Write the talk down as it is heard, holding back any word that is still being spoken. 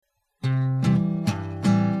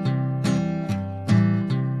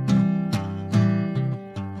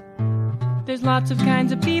There's lots of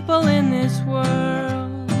kinds of people in this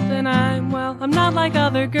world, and I'm not like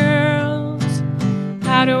other girls.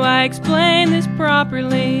 How do I explain this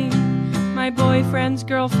properly? My boyfriend's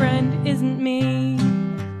girlfriend isn't me.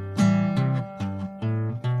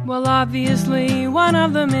 Well, obviously one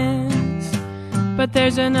of them is, but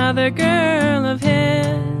there's another girl of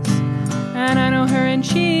his, and I know her and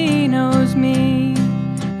she knows me,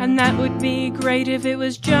 and that would be great if it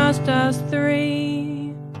was just us three.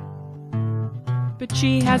 But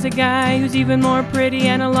she has a guy who's even more pretty,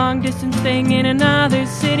 and a long-distance thing in another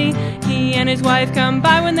city. He and his wife come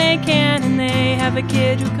by when they can, and they have a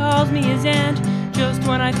kid who calls me his aunt. Just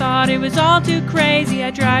when I thought it was all too crazy,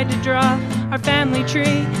 I tried to draw our family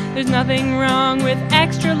tree. There's nothing wrong with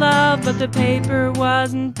extra love, but the paper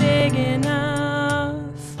wasn't big enough.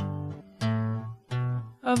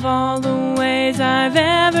 Of all the ways I've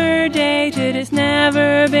ever dated, it's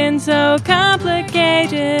never been so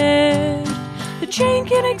complicated. The chain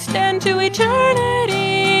can extend to eternity,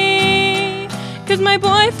 'cause my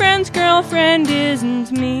boyfriend's girlfriend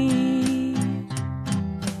isn't me.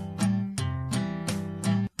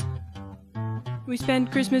 We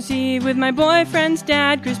spent Christmas Eve with my boyfriend's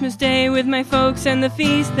dad, Christmas Day with my folks and the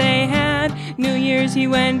feast they had. New Year's he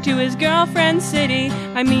went to his girlfriend's city,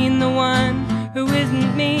 I mean the one who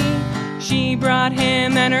isn't me. She brought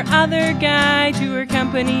him and her other guy to her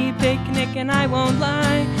company picnic, and I won't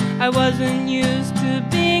lie, I wasn't used to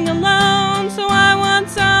being alone, so I want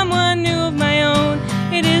someone new of my own.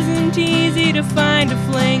 It isn't easy to find a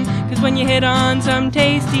fling, 'cause when you hit on some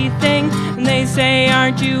tasty thing, and they say,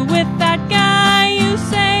 aren't you with that guy? You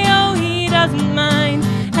say, oh, he doesn't mind.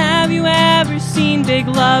 Have you ever seen Big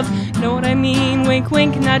Love? Know what I mean? Wink,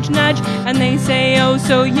 wink, nudge, nudge. And they say, oh,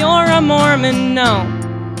 so you're a Mormon? No.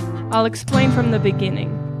 I'll explain from the beginning.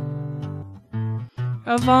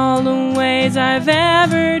 Of all the ways I've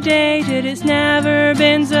ever dated, it's never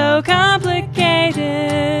been so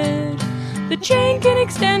complicated. The chain can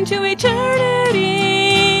extend to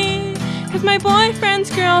eternity, 'cause my boyfriend's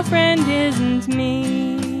girlfriend isn't me.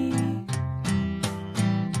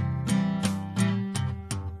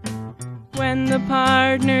 When the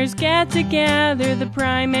partners get together, the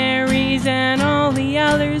primaries and all the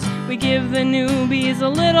others, we give the newbies a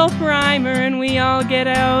little primer, and we all get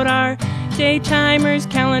out our daytimers,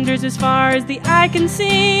 calendars as far as the eye can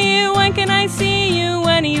see. When can I see you?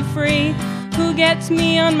 When are you free? Who gets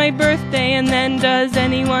me on my birthday? And then does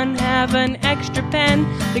anyone have an extra pen?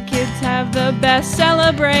 The kids have the best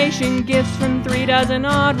celebration, gifts from 3 dozen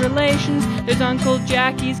odd relations. There's Uncle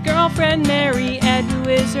Jackie's girlfriend Mary, Ed, who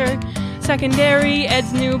is her secondary.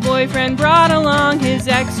 Ed's new boyfriend brought along his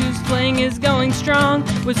ex, whose fling is going strong,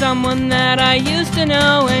 was someone that I used to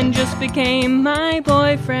know and just became my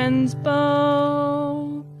boyfriend's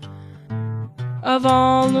beau. Of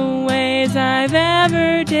all the ways I've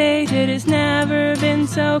ever dated, it's never been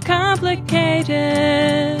so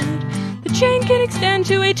complicated. The chain can extend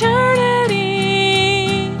to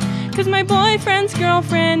eternity, 'cause my boyfriend's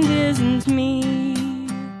girlfriend isn't me.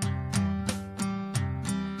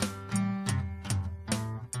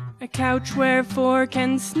 A couch where 4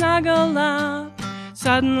 can snuggle up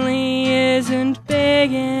suddenly isn't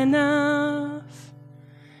big enough.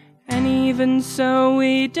 And even so,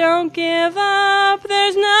 we don't give up.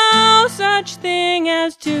 There's no such thing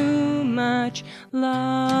as too much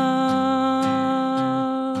love.